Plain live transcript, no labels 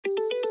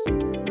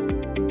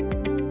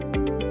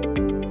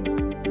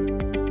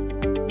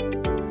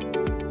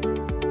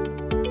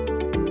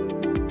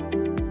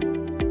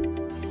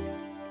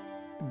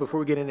before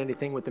we get into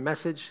anything with the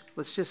message,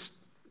 let's just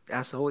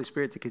ask the Holy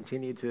Spirit to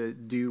continue to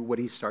do what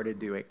he started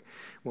doing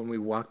when we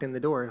walked in the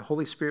door.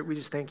 Holy Spirit, we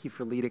just thank you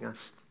for leading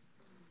us.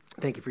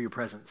 Thank you for your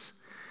presence.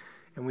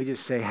 And we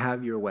just say,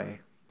 have your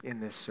way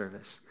in this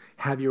service.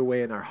 Have your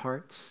way in our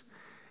hearts.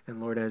 And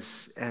Lord,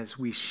 as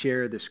we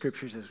share the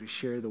scriptures, as we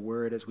share the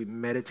word, as we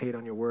meditate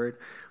on your word,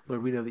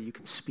 Lord, we know that you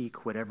can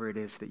speak whatever it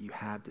is that you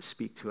have to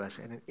speak to us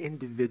at an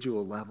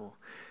individual level.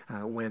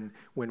 When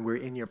we're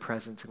in your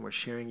presence and we're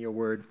sharing your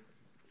word,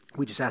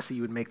 we just ask that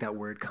you would make that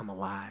word come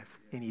alive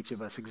in each of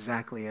us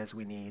exactly as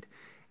we need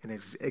and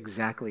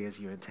exactly as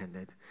you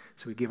intended.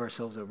 So we give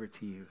ourselves over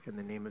to you in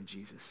the name of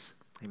Jesus.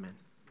 Amen.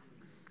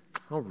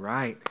 All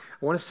right.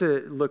 I want us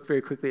to look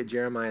very quickly at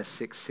Jeremiah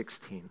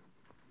 6:16.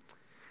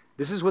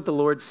 This is what the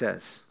Lord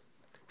says.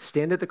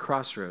 Stand at the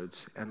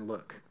crossroads and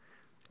look.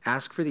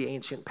 Ask for the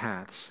ancient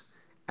paths.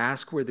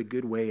 Ask where the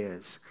good way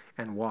is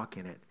and walk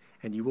in it,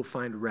 and you will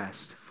find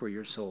rest for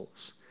your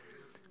souls.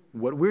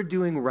 What we're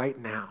doing right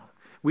now,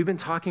 we've been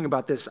talking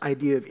about this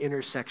idea of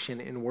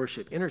intersection in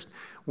worship.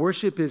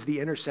 Worship is the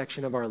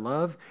intersection of our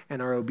love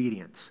and our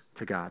obedience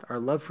to God. Our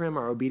love for him,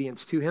 our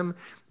obedience to him,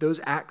 those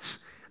acts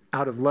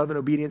out of love and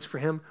obedience for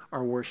him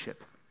are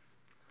worship.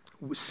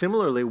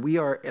 Similarly, we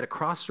are at a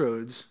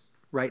crossroads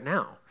right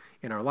now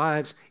in our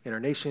lives, in our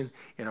nation,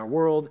 in our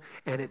world,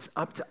 and it's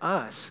up to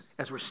us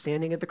as we're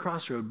standing at the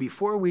crossroad,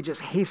 before we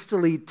just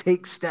hastily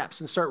take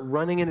steps and start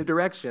running in a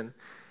direction.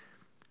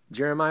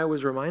 Jeremiah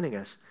was reminding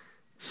us,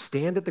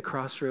 stand at the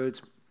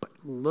crossroads, but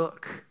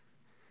look.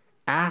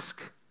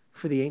 Ask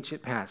for the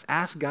ancient paths.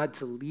 Ask God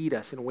to lead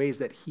us in ways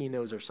that he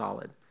knows are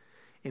solid,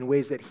 in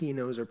ways that he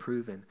knows are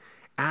proven.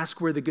 Ask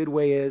where the good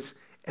way is,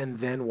 and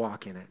then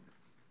walk in it.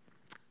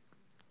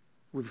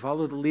 We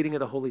follow the leading of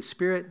the Holy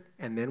Spirit,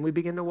 and then we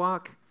begin to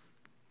walk.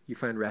 You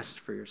find rest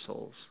for your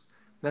souls.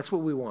 That's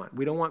what we want.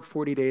 We don't want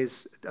 40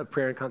 days of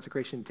prayer and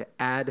consecration to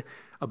add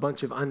a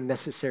bunch of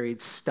unnecessary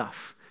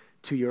stuff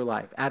to your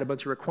life, add a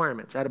bunch of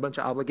requirements, add a bunch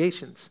of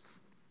obligations.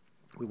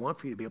 We want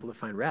for you to be able to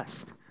find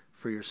rest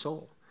for your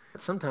soul.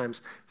 But sometimes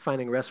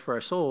finding rest for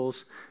our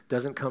souls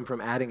doesn't come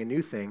from adding a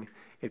new thing.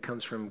 It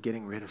comes from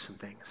getting rid of some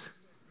things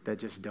that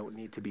just don't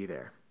need to be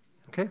there.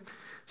 Okay?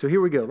 So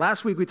here we go.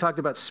 Last week we talked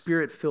about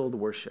spirit-filled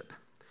worship.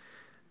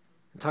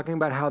 Talking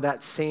about how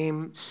that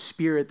same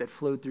spirit that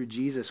flowed through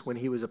Jesus when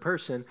he was a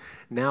person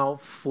now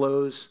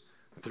flows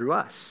through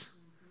us.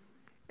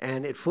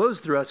 And it flows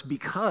through us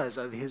because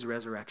of his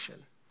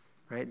resurrection,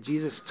 right?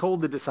 Jesus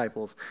told the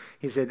disciples,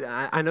 he said,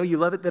 I know you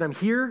love it that I'm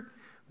here,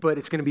 but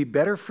it's going to be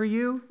better for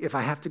you if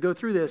I have to go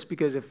through this,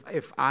 because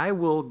if I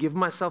will give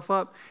myself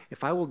up,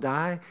 if I will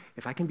die,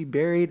 if I can be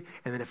buried,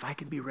 and then if I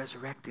can be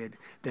resurrected,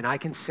 then I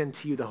can send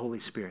to you the Holy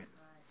Spirit.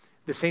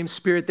 The same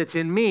spirit that's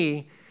in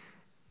me.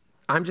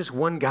 I'm just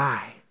one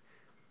guy,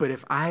 but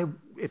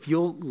if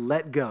you'll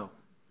let go,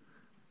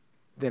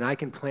 then I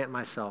can plant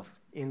myself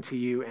into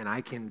you, and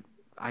I can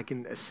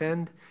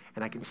ascend,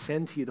 and I can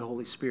send to you the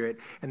Holy Spirit,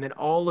 and then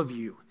all of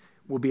you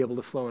will be able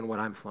to flow in what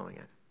I'm flowing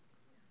in.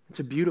 It's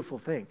a beautiful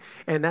thing.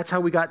 And that's how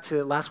we got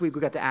to, last week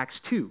we got to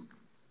Acts 2.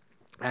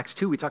 Acts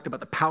 2, we talked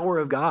about the power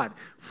of God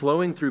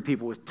flowing through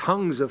people with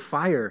tongues of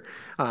fire.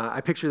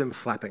 I picture them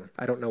flapping.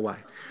 I don't know why.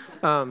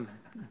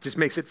 Just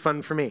makes it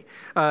fun for me.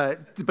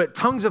 But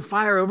tongues of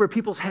fire over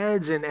people's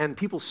heads, and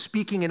people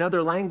speaking in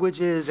other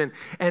languages,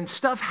 and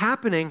stuff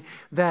happening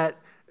that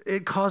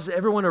it caused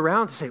everyone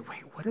around to say,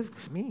 wait, what does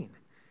this mean?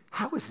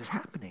 How is this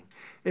happening?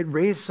 It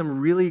raised some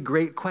really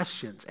great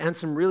questions and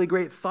some really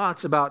great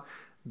thoughts about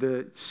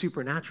the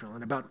supernatural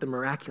and about the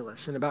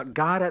miraculous and about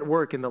God at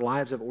work in the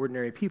lives of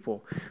ordinary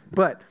people.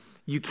 But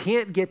you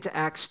can't get to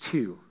Acts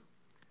 2,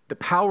 the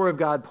power of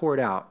God poured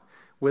out,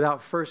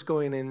 without first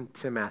going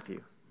into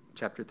Matthew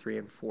chapter 3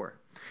 and 4.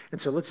 And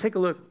so let's take a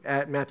look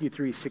at Matthew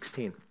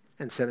 3:16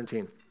 and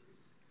 17.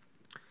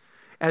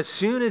 As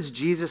soon as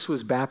Jesus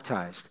was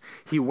baptized,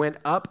 he went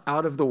up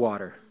out of the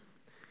water.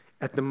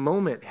 At that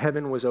moment,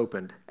 heaven was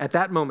opened,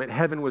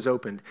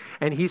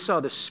 and he saw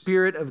the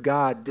Spirit of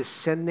God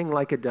descending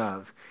like a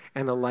dove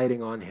and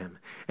alighting on him.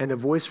 And a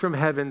voice from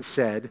heaven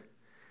said,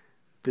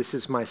 "This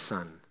is my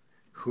Son,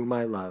 whom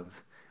I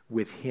love.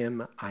 With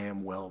him I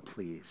am well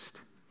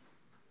pleased."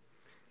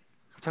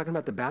 We're talking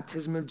about the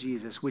baptism of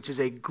Jesus, which is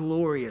a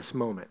glorious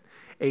moment,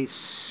 a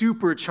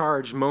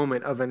supercharged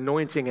moment of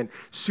anointing and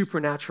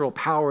supernatural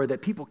power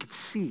that people could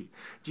see.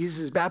 Jesus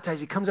is baptized,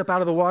 he comes up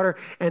out of the water,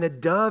 and a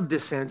dove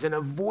descends, and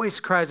a voice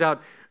cries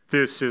out,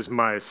 "This is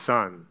my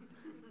Son,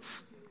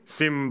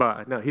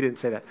 Simba." No, he didn't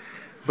say that.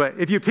 But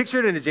if you picture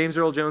it in a James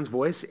Earl Jones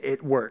voice,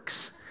 it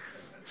works.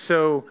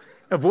 So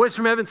a voice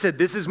from heaven said,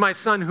 "This is my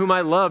Son whom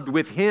I loved.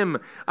 With him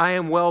I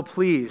am well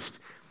pleased."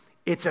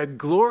 It's a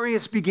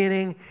glorious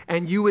beginning,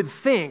 and you would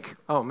think,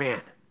 oh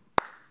man,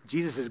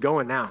 Jesus is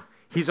going now.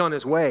 He's on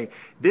his way.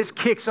 This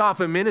kicks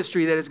off a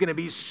ministry that is going to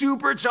be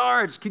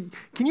supercharged.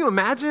 Can you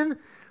imagine?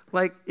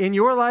 Like in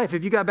your life,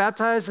 if you got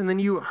baptized and then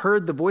you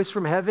heard the voice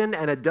from heaven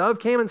and a dove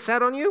came and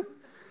sat on you?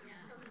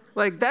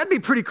 Like that'd be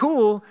pretty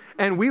cool.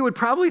 And we would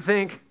probably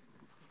think,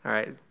 all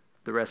right,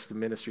 the rest of the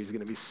ministry is going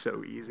to be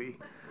so easy.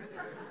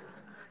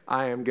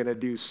 I am going to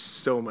do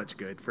so much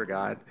good for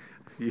God.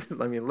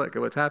 Let me look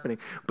at what's happening.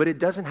 But it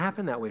doesn't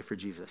happen that way for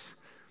Jesus.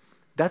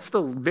 That's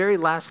the very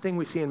last thing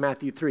we see in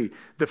Matthew 3.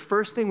 The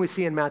first thing we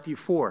see in Matthew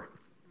 4.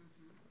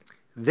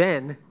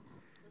 Then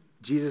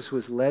Jesus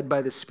was led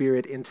by the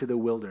Spirit into the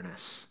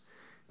wilderness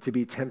to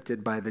be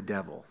tempted by the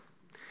devil.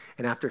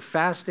 And after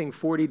fasting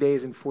 40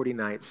 days and 40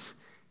 nights,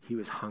 he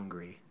was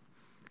hungry,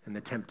 and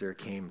the tempter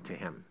came to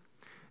him.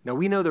 Now,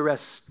 we know the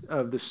rest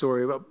of the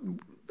story.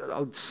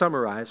 I'll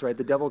summarize, right?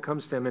 The devil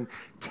comes to him and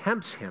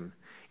tempts him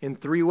in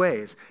 3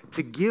 ways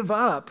to give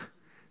up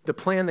the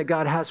plan that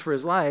God has for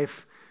his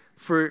life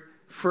for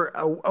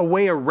a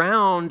way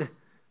around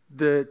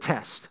the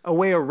test, a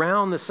way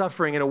around the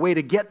suffering, and a way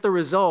to get the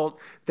result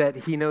that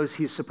he knows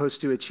he's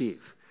supposed to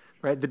achieve,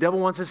 right? The devil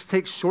wants us to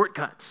take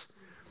shortcuts.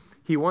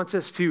 He wants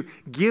us to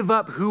give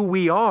up who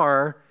we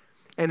are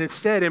and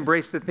instead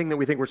embrace the thing that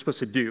we think we're supposed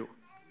to do,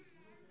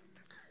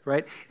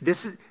 right?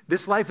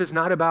 This life is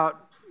not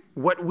about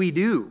what we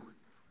do.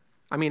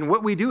 I mean,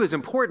 what we do is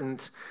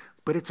important,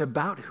 but it's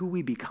about who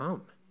we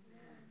become.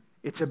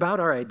 It's about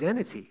our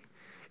identity.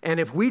 And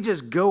if we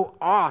just go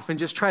off and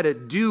just try to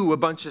do a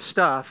bunch of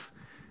stuff,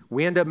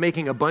 we end up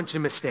making a bunch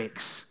of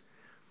mistakes.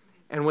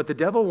 And what the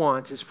devil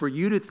wants is for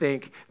you to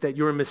think that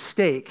your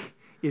mistake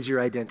is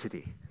your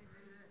identity.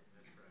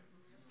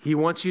 He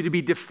wants you to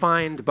be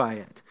defined by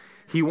it.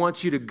 He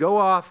wants you to go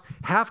off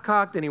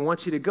half-cocked, and he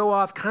wants you to go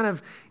off kind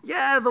of,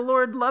 yeah, the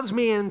Lord loves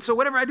me, and so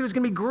whatever I do is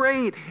going to be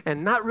great,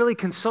 and not really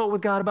consult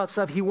with God about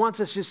stuff. He wants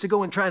us just to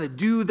go and try to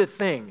do the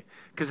thing,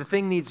 because the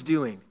thing needs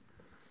doing.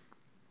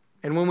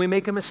 And when we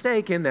make a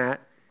mistake in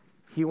that,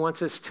 he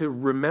wants us to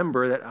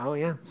remember that, oh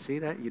yeah, see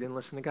that? You didn't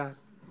listen to God.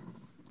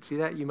 See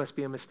that? You must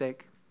be a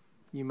mistake.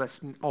 You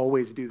must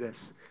always do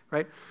this,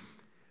 right?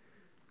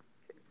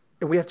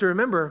 And we have to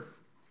remember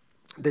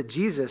that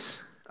Jesus,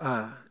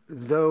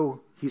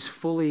 though he's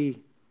fully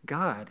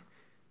God,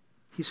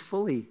 he's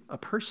fully a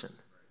person.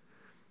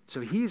 So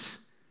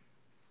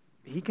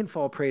he can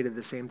fall prey to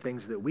the same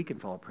things that we can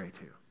fall prey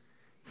to.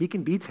 He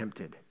can be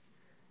tempted.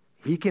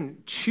 He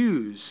can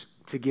choose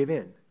to give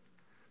in,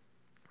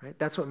 right?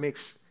 That's what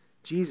makes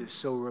Jesus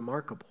so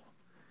remarkable,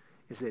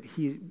 is that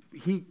he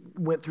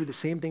went through the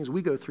same things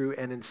we go through,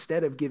 and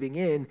instead of giving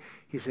in,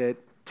 he said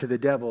to the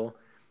devil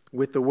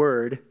with the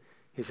word,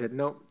 he said,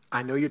 no,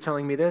 I know you're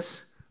telling me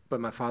this, but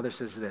my Father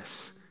says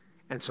this,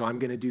 and so I'm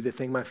going to do the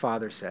thing my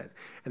Father said.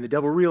 And the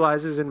devil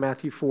realizes in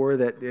Matthew 4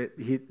 that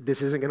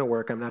this isn't going to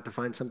work. I'm going to have to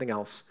find something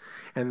else.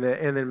 And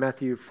then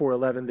Matthew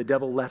 4:11, the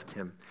devil left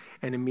him,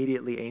 and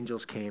immediately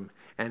angels came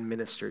and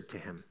ministered to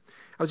him.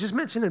 I was just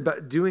mentioning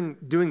about doing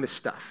this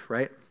stuff,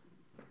 right?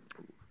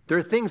 There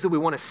are things that we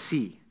want to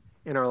see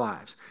in our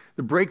lives,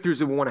 the breakthroughs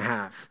that we want to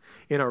have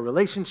in our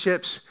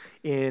relationships,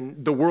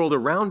 in the world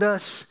around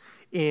us,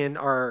 in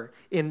our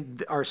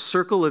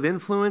circle of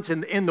influence,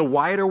 in the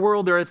wider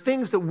world. There are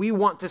things that we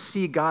want to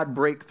see God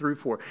break through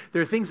for.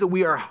 There are things that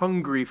we are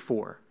hungry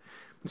for.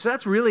 And so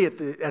that's really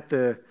at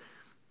the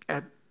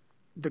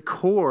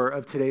core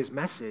of today's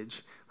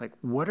message. Like,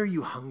 what are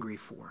you hungry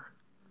for?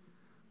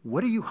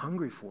 What are you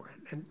hungry for?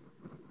 And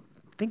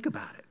think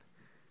about it.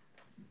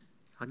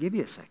 I'll give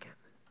you a second.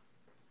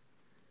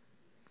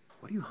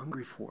 What are you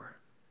hungry for?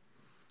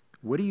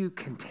 What are you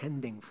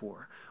contending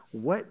for?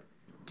 What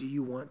do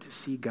you want to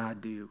see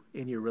God do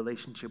in your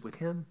relationship with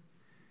him,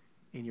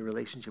 in your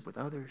relationship with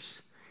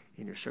others,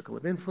 in your circle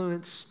of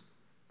influence,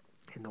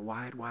 in the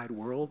wide, wide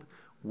world?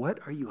 What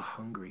are you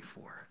hungry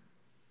for?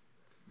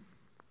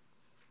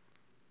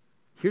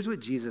 Here's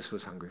what Jesus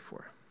was hungry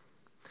for.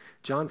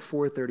 John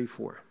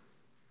 4:34.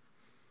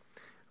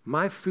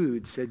 My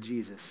food, said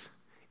Jesus,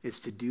 is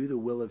to do the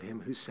will of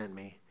him who sent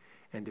me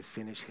and to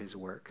finish his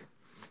work.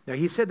 Now,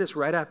 he said this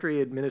right after he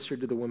had ministered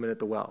to the woman at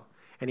the well,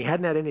 and he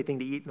hadn't had anything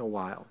to eat in a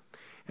while.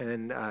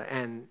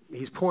 And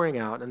he's pouring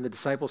out, and the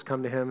disciples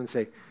come to him and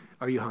say,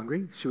 are you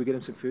hungry? Should we get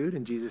him some food?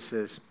 And Jesus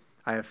says,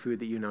 I have food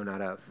that you know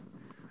not of.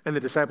 And the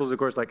disciples, of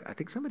course, like, I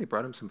think somebody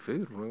brought him some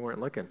food when we weren't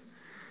looking.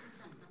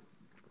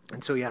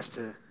 And so he has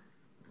to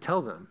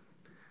tell them,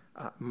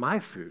 my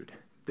food,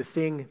 the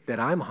thing that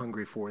I'm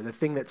hungry for, the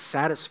thing that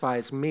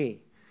satisfies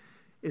me,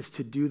 is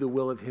to do the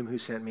will of him who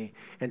sent me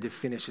and to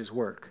finish his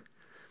work.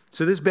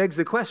 So this begs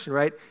the question,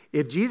 right?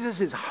 If Jesus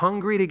is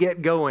hungry to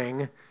get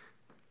going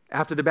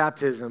after the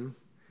baptism,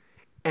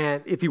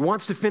 and if he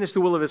wants to finish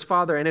the will of his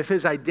Father, and if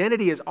his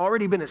identity has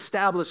already been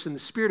established and the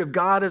Spirit of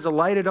God has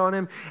alighted on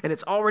him and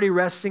it's already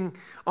resting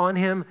on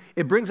him,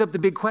 it brings up the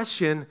big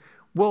question,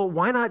 well,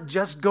 why not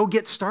just go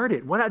get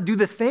started? Why not do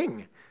the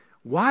thing?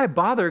 Why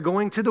bother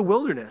going to the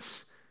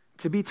wilderness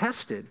to be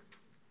tested?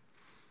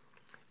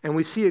 And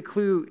we see a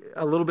clue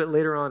a little bit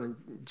later on in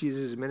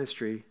Jesus'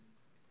 ministry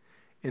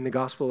in the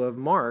Gospel of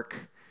Mark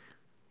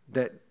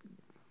that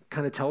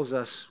kind of tells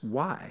us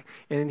why.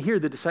 And in here,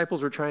 the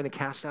disciples were trying to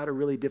cast out a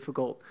really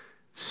difficult,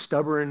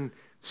 stubborn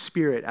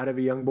spirit out of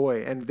a young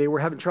boy, and they were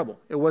having trouble.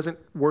 It wasn't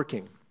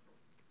working.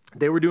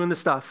 They were doing the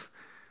stuff,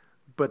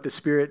 but the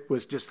spirit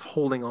was just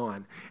holding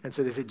on. And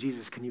so they said,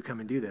 Jesus, can you come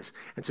and do this?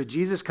 And so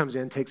Jesus comes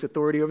in, takes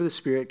authority over the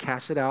spirit,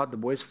 casts it out. The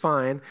boy's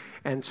fine.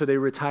 And so they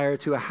retire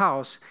to a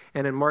house.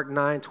 And in Mark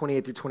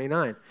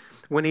 9:28-29,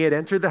 when he had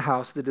entered the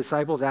house, the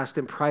disciples asked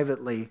him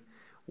privately,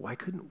 why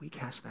couldn't we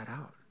cast that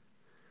out?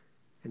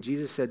 And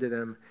Jesus said to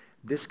them,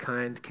 this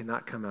kind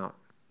cannot come out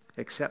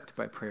except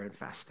by prayer and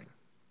fasting.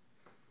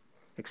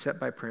 Except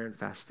by prayer and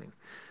fasting.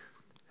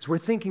 As we're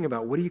thinking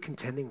about what are you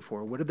contending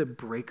for? What are the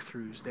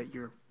breakthroughs that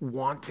you're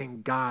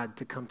wanting God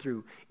to come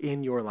through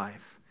in your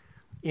life,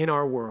 in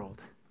our world,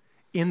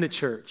 in the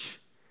church,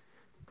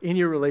 in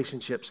your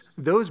relationships?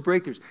 Those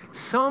breakthroughs.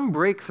 Some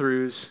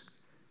breakthroughs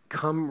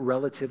come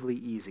relatively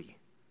easy.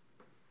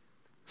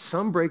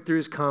 Some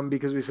breakthroughs come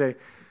because we say,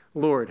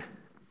 Lord,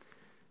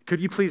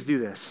 could you please do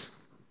this?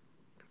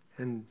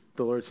 And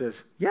the Lord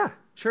says, yeah,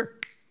 sure.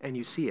 And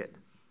you see it.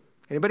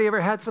 Anybody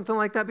ever had something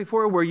like that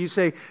before where you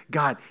say,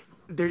 God,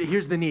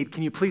 here's the need.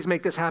 Can you please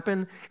make this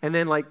happen? And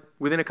then like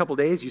within a couple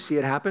days, you see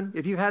it happen?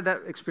 If you've had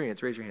that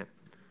experience, raise your hand.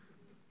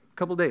 A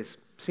couple days,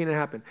 seen it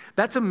happen.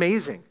 That's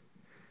amazing.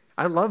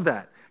 I love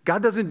that.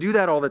 God doesn't do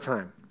that all the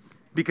time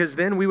because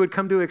then we would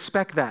come to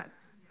expect that,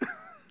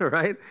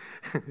 right?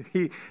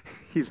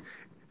 He's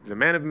a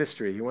man of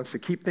mystery. He wants to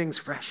keep things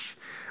fresh.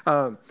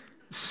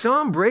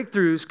 Some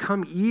breakthroughs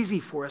come easy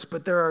for us,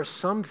 but there are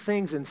some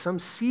things in some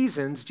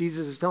seasons,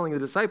 Jesus is telling the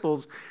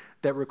disciples,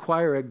 that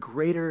require a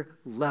greater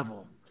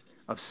level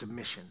of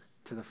submission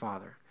to the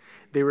Father.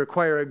 They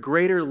require a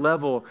greater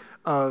level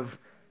of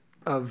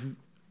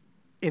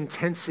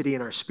intensity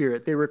in our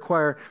spirit. They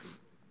require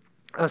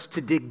us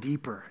to dig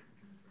deeper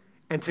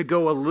and to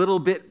go a little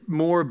bit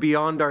more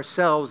beyond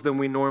ourselves than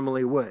we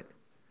normally would.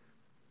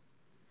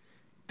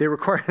 They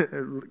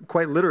require,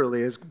 quite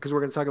literally, because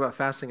we're going to talk about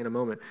fasting in a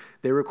moment,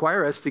 they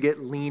require us to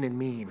get lean and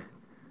mean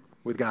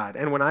with God.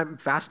 And when I'm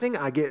fasting,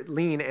 I get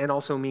lean and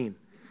also mean.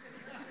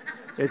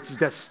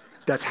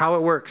 That's how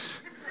it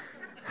works.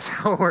 That's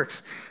how it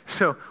works.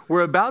 So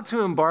we're about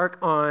to embark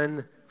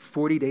on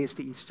 40 days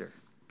to Easter.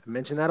 I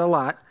mention that a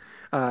lot,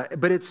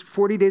 but it's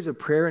 40 days of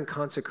prayer and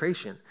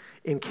consecration.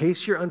 In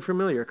case you're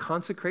unfamiliar,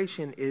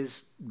 consecration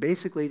is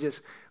basically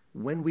just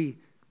when we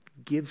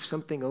give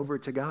something over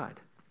to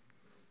God.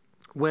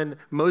 When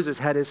Moses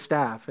had his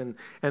staff and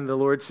the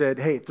Lord said,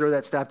 hey, throw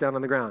that staff down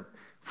on the ground.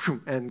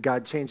 And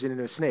God changed it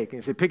into a snake.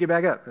 And he said, pick it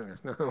back up.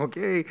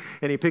 Okay.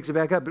 And he picks it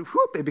back up, but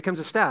whoop, it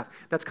becomes a staff.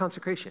 That's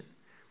consecration.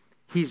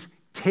 He's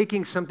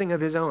taking something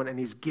of his own and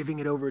he's giving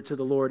it over to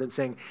the Lord and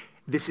saying,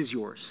 this is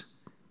yours.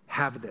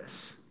 Have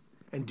this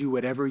and do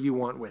whatever you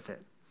want with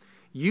it.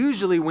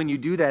 Usually when you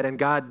do that and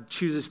God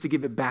chooses to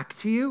give it back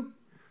to you,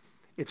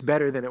 it's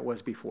better than it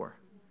was before.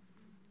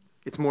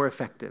 It's more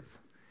effective.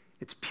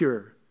 It's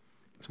pure.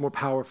 It's more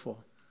powerful,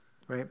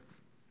 right?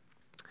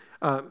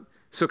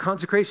 So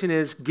consecration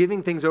is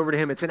giving things over to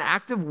him. It's an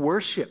act of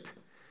worship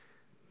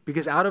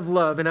because out of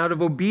love and out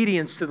of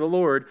obedience to the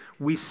Lord,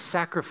 we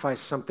sacrifice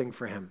something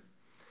for him.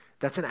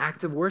 That's an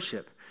act of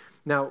worship.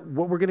 Now,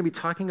 what we're going to be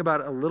talking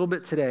about a little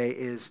bit today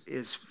is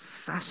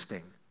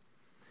fasting.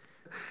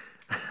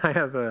 I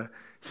have an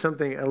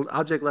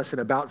object lesson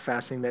about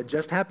fasting that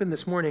just happened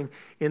this morning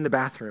in the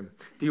bathroom.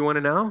 Do you want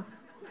to know?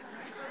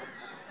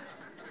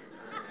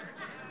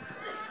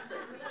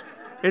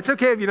 It's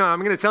okay if you know, I'm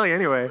going to tell you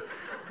anyway.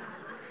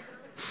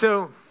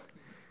 So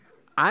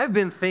I've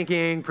been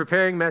thinking,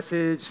 preparing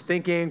message,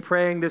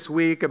 praying this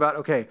week about,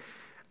 okay,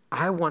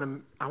 I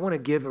want to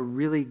give a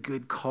really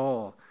good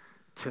call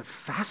to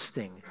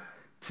fasting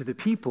to the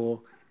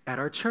people at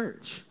our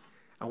church.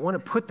 I want to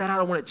put that out.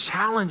 I want to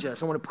challenge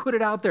us. I want to put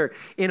it out there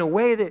in a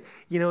way that,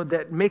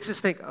 that makes us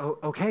think, oh,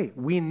 okay,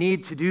 we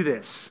need to do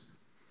this.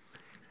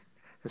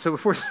 And so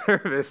before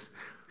service,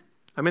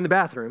 I'm in the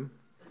bathroom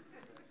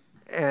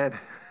and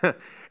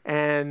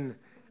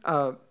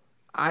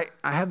I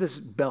have this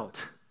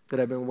belt that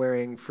I've been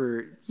wearing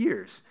for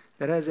years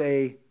that has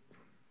a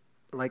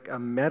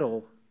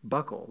metal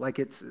buckle.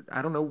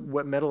 I don't know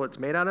what metal it's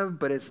made out of,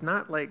 but it's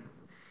not like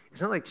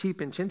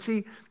cheap and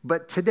chintzy.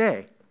 But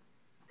today,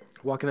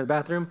 walk into the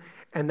bathroom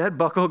and that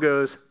buckle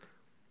goes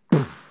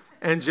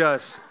and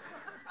just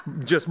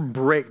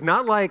break.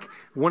 Not like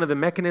one of the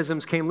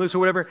mechanisms came loose or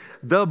whatever.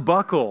 The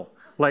buckle,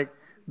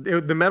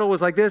 the metal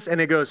was like this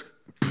and it goes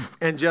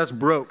and just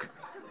broke.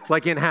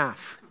 Like in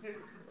half.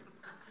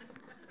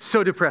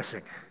 So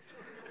depressing.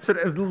 So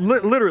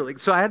literally.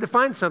 So I had to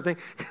find something.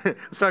 I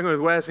was talking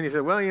with Wes and he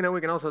said, well, we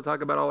can also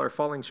talk about all our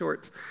falling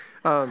shorts.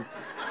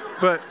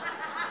 But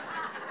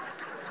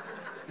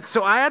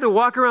so I had to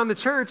walk around the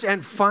church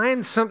and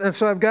find something.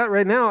 So I've got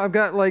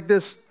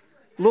this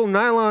little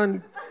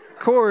nylon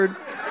cord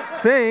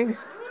thing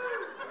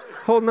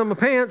holding on my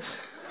pants.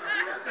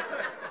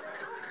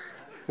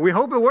 We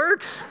hope it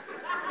works.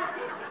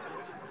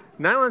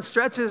 Nylon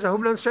stretches. I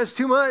hope it doesn't stretch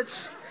too much.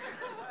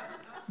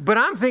 But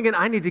I'm thinking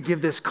I need to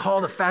give this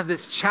call to fast,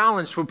 this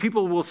challenge where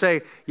people will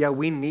say, yeah,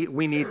 we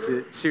need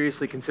to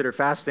seriously consider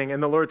fasting.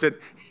 And the Lord said,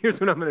 here's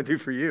what I'm going to do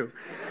for you.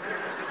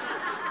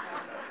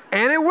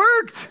 And it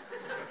worked.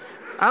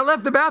 I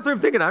left the bathroom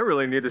thinking I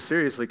really need to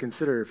seriously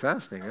consider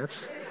fasting.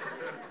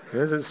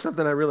 This is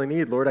something I really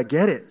need, Lord. I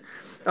get it.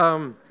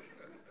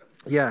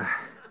 Yeah.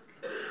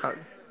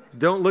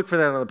 Don't look for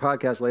that on the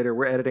podcast later.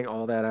 We're editing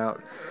all that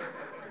out.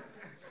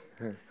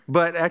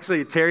 But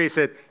actually, Terry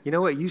said, you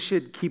know what? You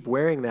should keep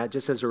wearing that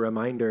just as a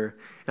reminder.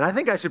 And I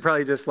think I should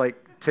probably just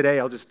today,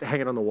 I'll just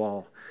hang it on the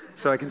wall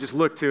so I can just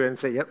look to it and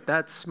say, yep,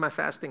 that's my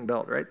fasting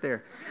belt right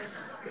there.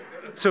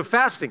 So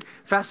fasting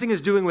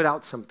is doing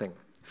without something.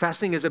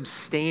 Fasting is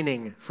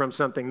abstaining from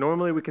something.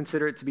 Normally, we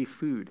consider it to be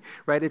food,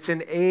 right? It's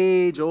an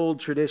age-old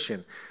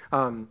tradition.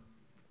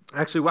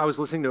 Actually, I was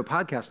listening to a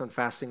podcast on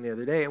fasting the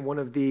other day, and one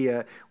of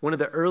the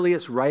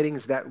earliest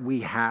writings that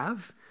we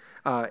have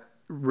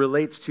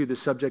relates to the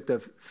subject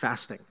of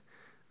fasting,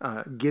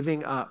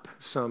 giving up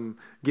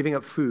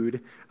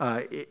food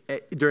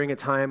during a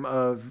time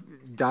of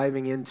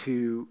diving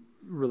into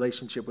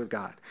relationship with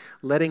God,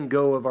 letting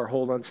go of our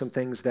hold on some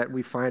things that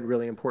we find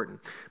really important.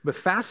 But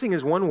fasting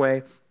is one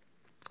way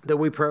that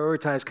we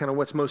prioritize kind of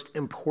what's most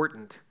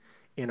important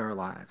in our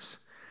lives.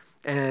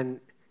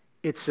 And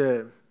it's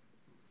a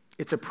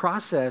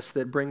process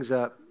that brings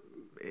up,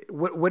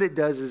 what it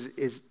does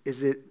is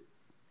it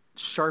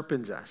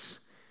sharpens us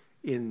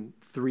in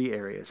 3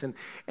 areas.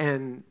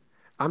 And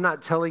I'm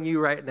not telling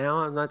you right now,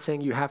 I'm not saying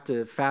you have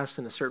to fast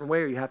in a certain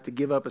way or you have to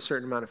give up a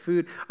certain amount of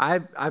food.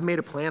 I've made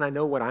a plan. I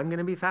know what I'm going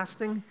to be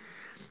fasting.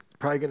 It's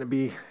probably going to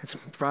be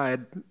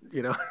fried,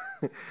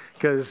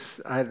 because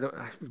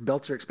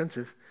belts are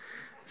expensive.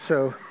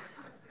 So,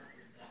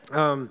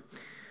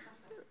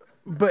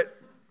 but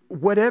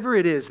whatever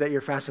it is that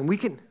you're fasting,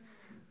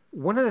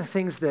 one of the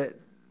things that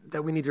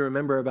we need to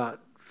remember about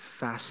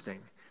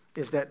fasting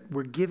is that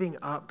we're giving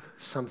up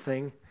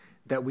something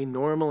that we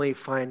normally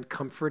find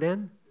comfort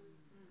in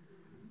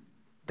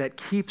that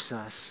keeps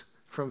us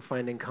from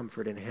finding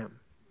comfort in Him,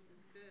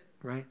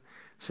 right?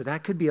 So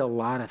that could be a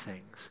lot of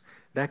things.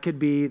 That could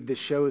be the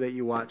show that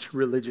you watch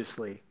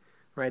religiously,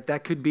 right?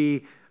 That could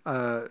be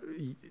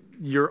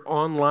your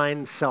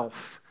online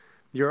self,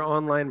 your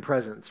online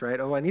presence, right?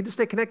 Oh, I need to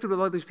stay connected with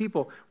all these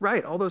people.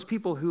 Right, all those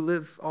people who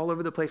live all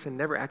over the place and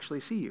never actually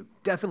see you.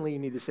 Definitely you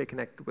need to stay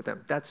connected with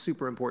them. That's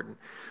super important.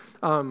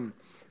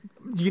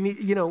 You need,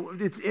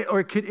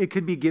 it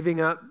could be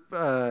giving up,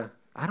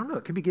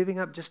 it could be giving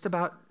up just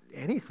about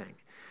anything.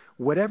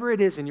 Whatever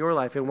it is in your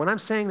life, and when I'm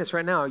saying this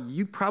right now,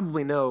 you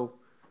probably know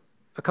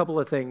a couple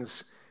of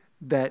things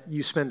that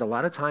you spend a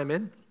lot of time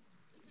in,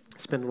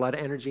 spend a lot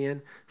of energy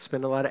in,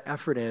 spend a lot of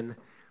effort in,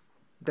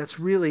 that's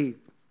really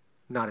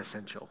not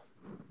essential.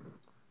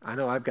 I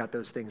know I've got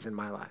those things in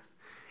my life.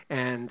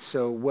 And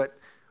so what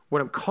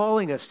I'm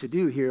calling us to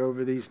do here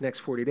over these next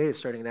 40 days,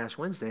 starting in Ash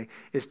Wednesday,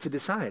 is to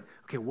decide,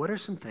 okay, what are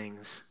some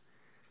things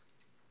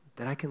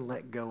that I can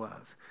let go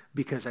of?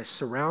 Because I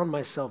surround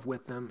myself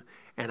with them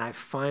and I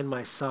find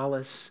my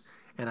solace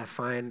and I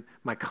find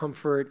my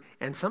comfort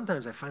and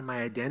sometimes I find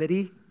my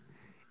identity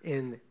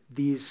in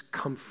these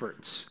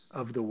comforts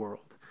of the world.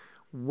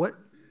 What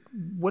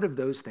of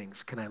those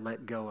things can I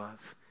let go of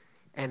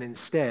and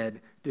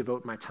instead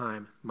devote my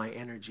time, my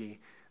energy,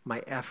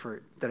 my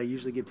effort that I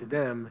usually give to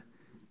them,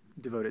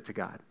 devote it to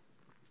God?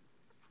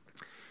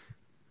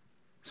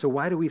 So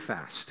why do we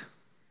fast?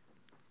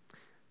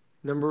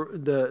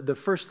 The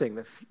first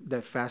thing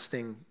that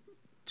fasting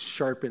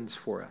sharpens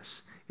for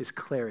us is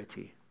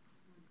clarity.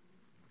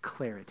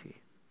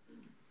 Clarity.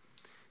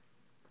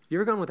 You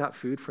ever gone without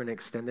food for an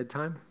extended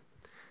time?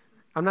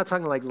 I'm not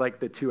talking like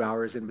the 2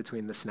 hours in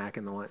between the snack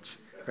and the lunch,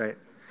 right?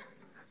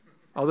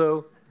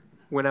 Although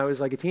when I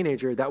was like a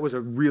teenager, that was a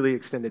really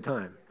extended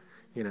time,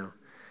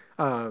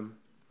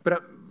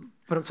 But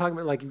I'm talking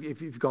about like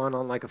if you've gone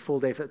on like a full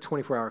day,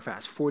 24-hour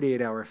fast,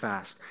 48-hour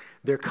fast,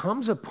 there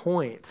comes a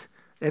point,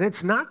 and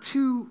it's not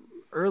too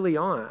early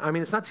on. I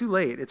mean, it's not too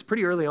late. It's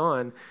pretty early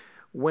on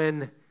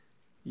when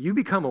you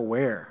become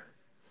aware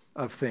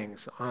of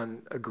things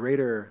on a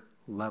greater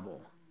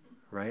level,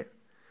 right?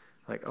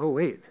 Like, oh,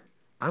 wait,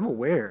 I'm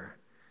aware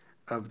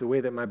of the way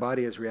that my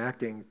body is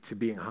reacting to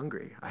being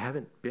hungry. I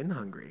haven't been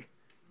hungry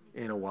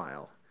in a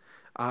while.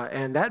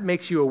 And that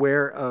makes you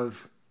aware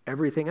of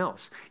everything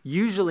else,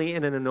 usually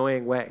in an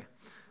annoying way,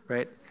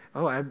 right?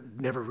 Oh, I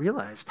never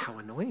realized how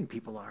annoying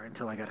people are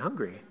until I got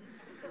hungry.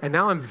 And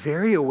now I'm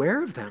very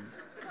aware of them.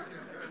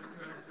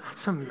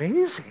 That's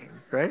amazing,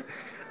 right?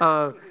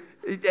 But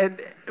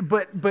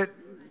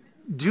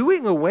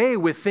doing away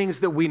with things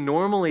that we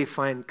normally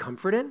find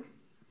comfort in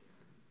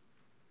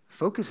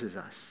focuses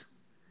us.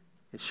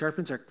 It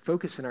sharpens our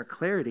focus and our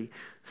clarity.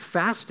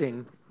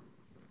 Fasting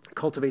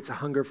cultivates a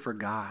hunger for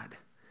God,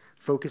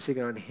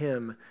 focusing on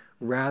Him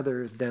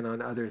rather than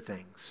on other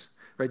things.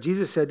 Right?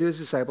 Jesus said to His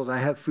disciples, I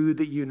have food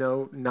that you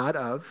know not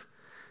of.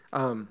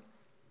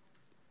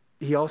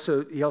 He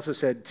also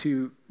said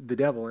to the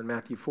devil in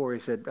Matthew 4, He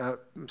said,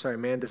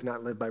 man does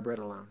not live by bread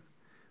alone,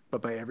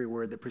 but by every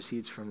word that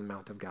proceeds from the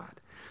mouth of God.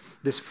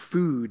 This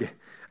food,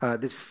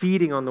 this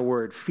feeding on the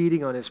Word,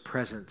 feeding on His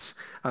presence,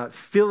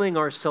 filling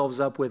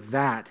ourselves up with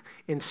that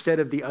instead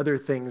of the other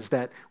things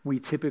that we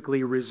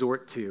typically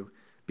resort to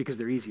because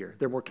they're easier,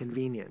 they're more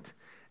convenient.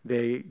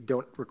 They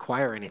don't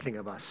require anything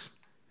of us,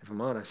 if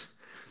I'm honest.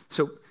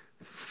 So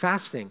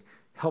fasting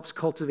helps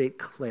cultivate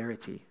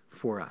clarity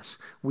for us.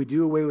 We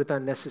do away with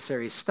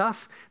unnecessary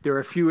stuff. There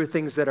are fewer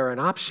things that are an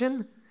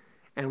option,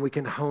 and we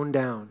can hone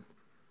down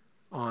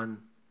on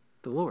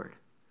the Lord.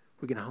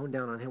 We can hone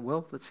down on him.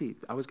 Well, let's see.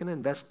 I was going to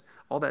invest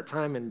all that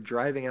time in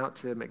driving out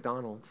to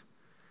McDonald's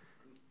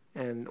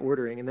and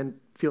ordering and then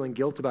feeling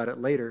guilt about it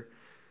later.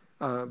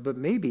 But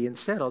maybe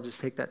instead I'll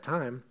just take that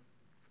time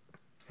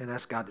and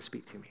ask God to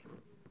speak to me.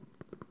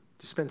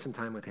 Just spend some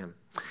time with him.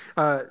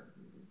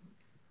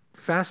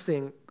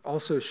 Fasting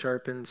also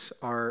sharpens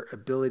our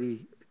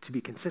ability to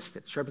be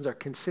consistent, sharpens our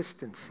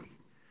consistency.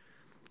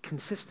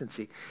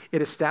 Consistency.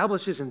 It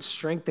establishes and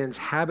strengthens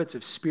habits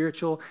of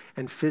spiritual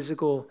and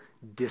physical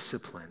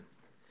discipline.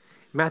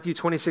 Matthew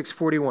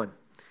 26:41.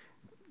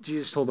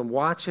 Jesus told them,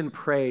 watch and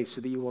pray so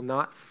that you will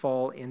not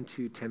fall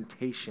into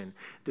temptation.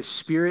 The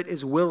spirit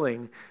is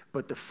willing,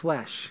 but the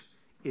flesh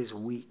is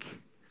weak.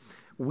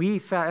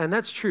 And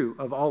that's true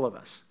of all of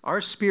us.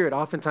 Our spirit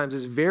oftentimes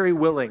is very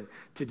willing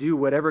to do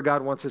whatever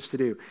God wants us to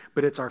do,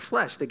 but it's our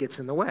flesh that gets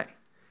in the way.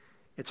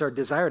 It's our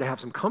desire to have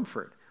some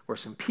comfort or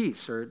some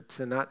peace or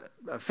to not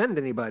offend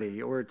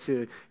anybody or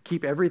to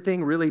keep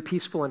everything really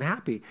peaceful and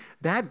happy.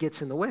 That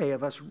gets in the way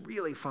of us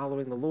really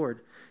following the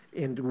Lord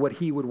in what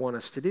he would want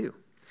us to do.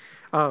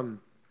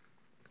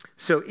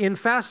 So in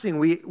fasting,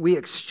 we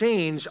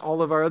exchange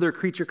all of our other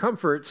creature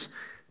comforts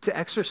to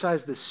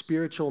exercise the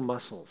spiritual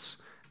muscles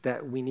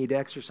that we need to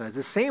exercise,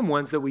 the same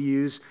ones that we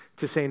use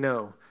to say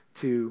no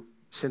to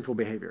sinful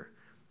behavior,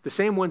 the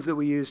same ones that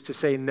we use to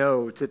say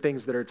no to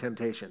things that are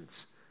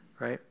temptations,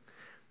 right?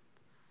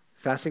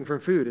 Fasting from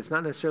food, it's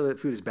not necessarily that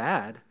food is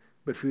bad,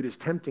 but food is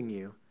tempting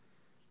you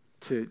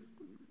to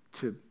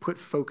put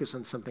focus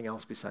on something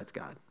else besides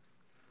God.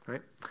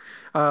 Right?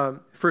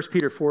 1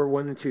 Peter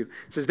 4:1-2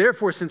 says,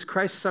 therefore, since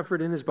Christ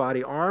suffered in his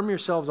body, arm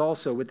yourselves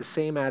also with the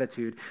same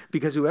attitude,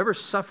 because whoever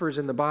suffers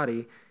in the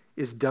body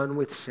is done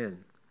with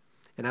sin.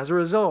 And as a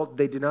result,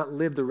 they do not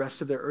live the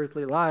rest of their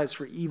earthly lives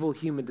for evil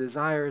human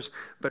desires,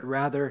 but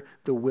rather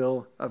the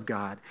will of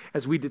God.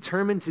 As we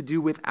determine to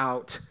do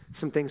without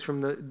some things from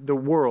the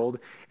world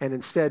and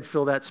instead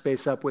fill that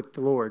space up with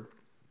the Lord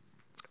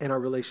and our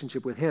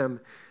relationship with him,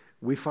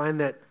 we find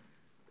that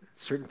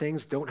certain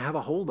things don't have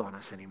a hold on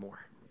us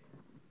anymore.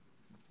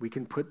 We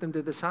can put them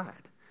to the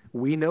side.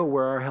 We know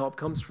where our help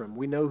comes from.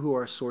 We know who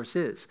our source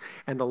is.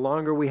 And the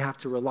longer we have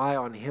to rely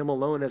on him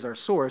alone as our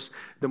source,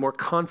 the more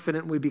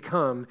confident we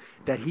become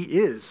that he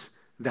is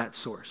that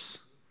source.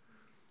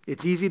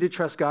 It's easy to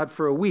trust God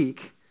for a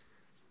week,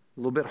 a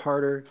little bit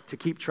harder to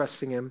keep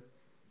trusting him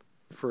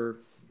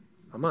for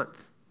a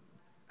month,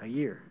 a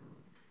year,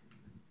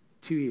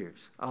 2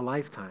 years, a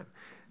lifetime.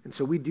 And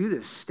so we do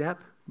this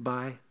step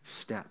by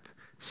step.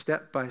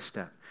 Step by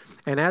step.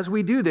 And as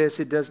we do this,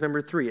 it does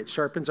number 3. It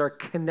sharpens our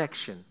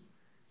connection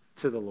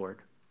to the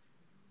Lord.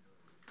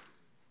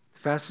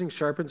 Fasting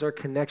sharpens our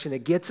connection.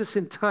 It gets us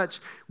in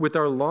touch with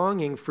our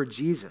longing for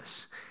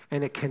Jesus,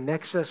 and it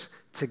connects us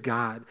to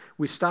God.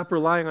 We stop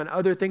relying on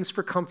other things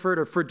for comfort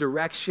or for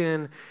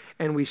direction,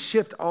 and we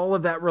shift all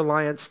of that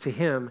reliance to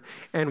him.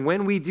 And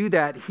when we do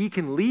that, he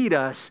can lead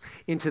us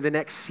into the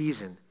next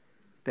season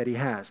that he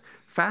has.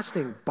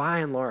 Fasting, by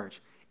and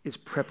large, is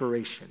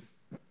preparation.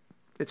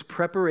 It's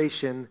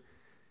preparation,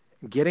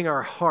 getting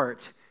our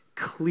heart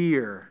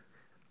clear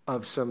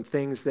of some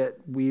things that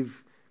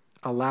we've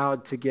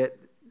allowed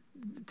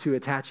to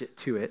attach it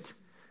to it.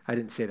 I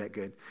didn't say that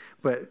good.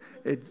 But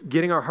it's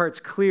getting our hearts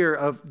clear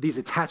of these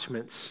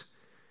attachments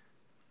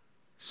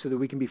so that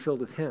we can be filled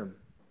with him.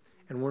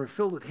 And when we're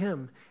filled with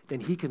him, then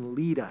he can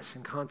lead us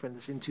in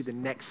confidence into the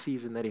next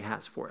season that he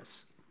has for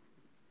us.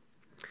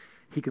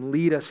 He can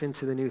lead us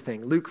into the new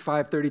thing. Luke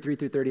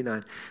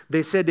 5:33-39.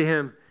 They said to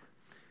him,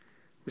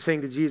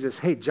 saying to Jesus,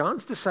 hey,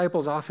 John's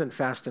disciples often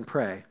fast and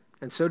pray,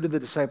 and so do the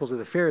disciples of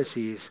the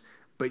Pharisees,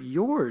 but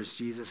yours,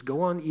 Jesus,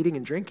 go on eating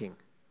and drinking.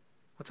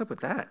 What's up with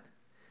that?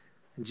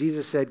 And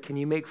Jesus said, can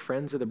you make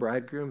friends of the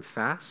bridegroom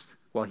fast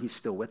while he's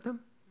still with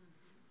them?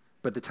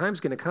 But the time's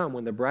going to come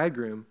when the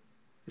bridegroom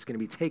is going to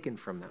be taken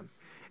from them,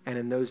 and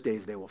in those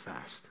days they will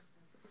fast.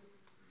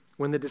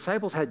 When the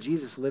disciples had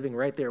Jesus living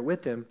right there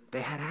with them,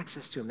 they had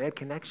access to him, they had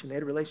connection, they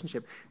had a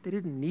relationship. They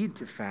didn't need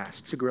to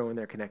fast to grow in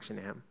their connection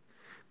to him.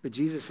 But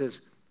Jesus says,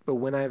 but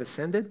when I have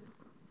ascended,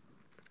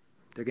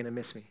 they're going to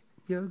miss me.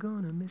 You're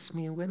going to miss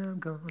me when I'm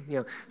gone.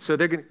 So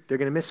they're going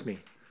to miss me.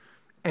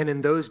 And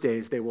in those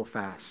days, they will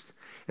fast.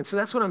 And so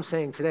that's what I'm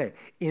saying today.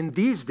 In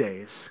these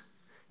days,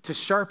 to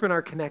sharpen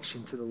our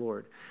connection to the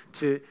Lord,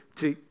 to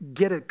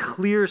get a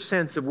clear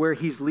sense of where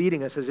he's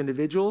leading us as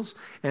individuals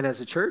and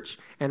as a church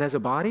and as a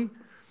body,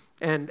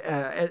 and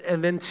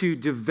then to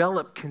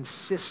develop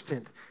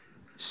consistent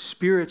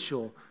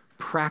spiritual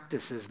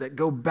practices that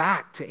go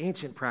back to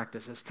ancient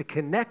practices to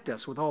connect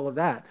us with all of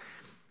that.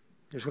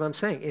 Here's what I'm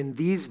saying. In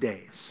these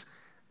days,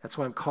 that's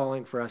why I'm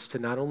calling for us to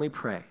not only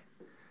pray,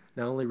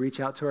 not only reach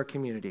out to our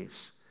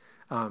communities,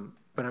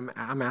 but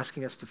I'm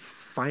asking us to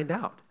find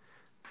out,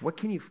 what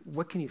can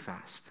you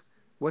fast?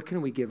 What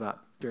can we give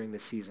up during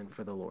this season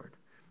for the Lord?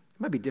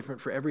 It might be different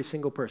for every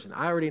single person.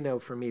 I already know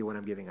for me what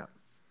I'm giving up,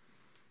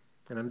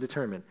 and I'm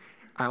determined.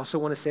 I also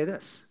want to say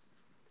this.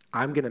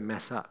 I'm going to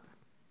mess up.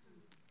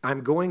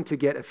 I'm going to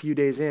get a few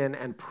days in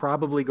and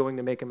probably going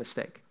to make a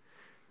mistake.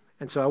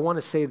 And so I want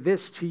to say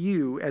this to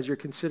you as you're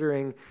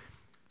considering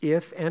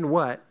if and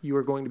what you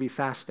are going to be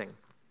fasting.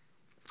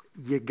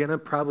 You're going to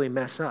probably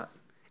mess up.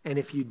 And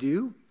if you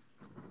do,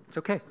 it's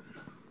okay.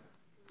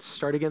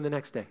 Start again the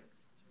next day.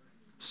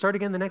 Start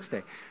again the next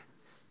day.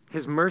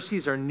 His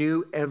mercies are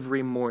new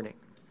every morning.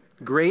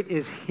 Great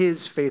is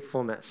his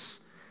faithfulness.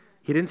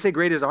 He didn't say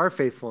great is our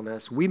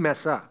faithfulness. We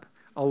mess up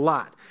a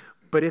lot.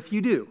 But if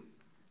you do,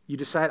 you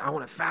decide, I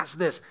want to fast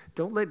this.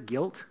 Don't let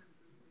guilt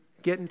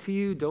get into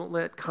you. Don't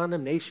let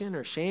condemnation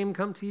or shame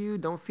come to you.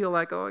 Don't feel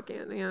like, oh, I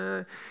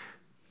can't.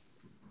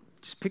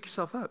 Just pick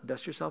yourself up,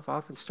 dust yourself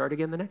off, and start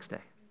again the next day.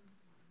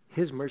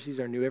 His mercies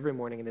are new every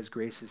morning, and his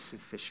grace is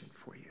sufficient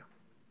for you.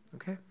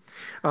 Okay?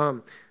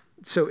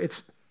 So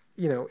it's,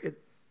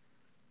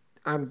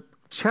 I'm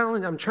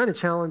trying to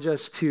challenge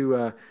us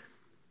to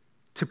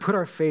put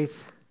our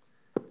faith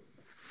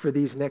for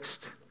these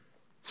next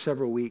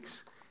several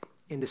weeks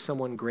into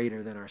someone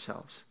greater than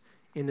ourselves,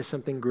 into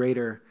something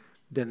greater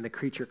than the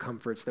creature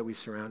comforts that we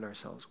surround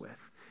ourselves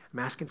with. I'm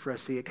asking for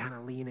us to get kind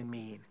of lean and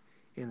mean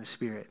in the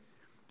Spirit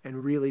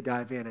and really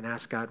dive in and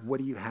ask God, what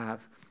do you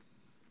have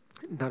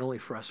not only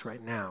for us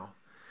right now,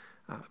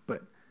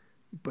 but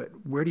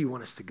where do you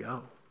want us to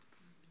go?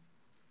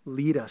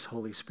 Lead us,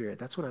 Holy Spirit.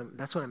 That's what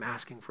I'm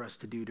asking for us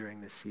to do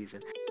during this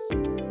season.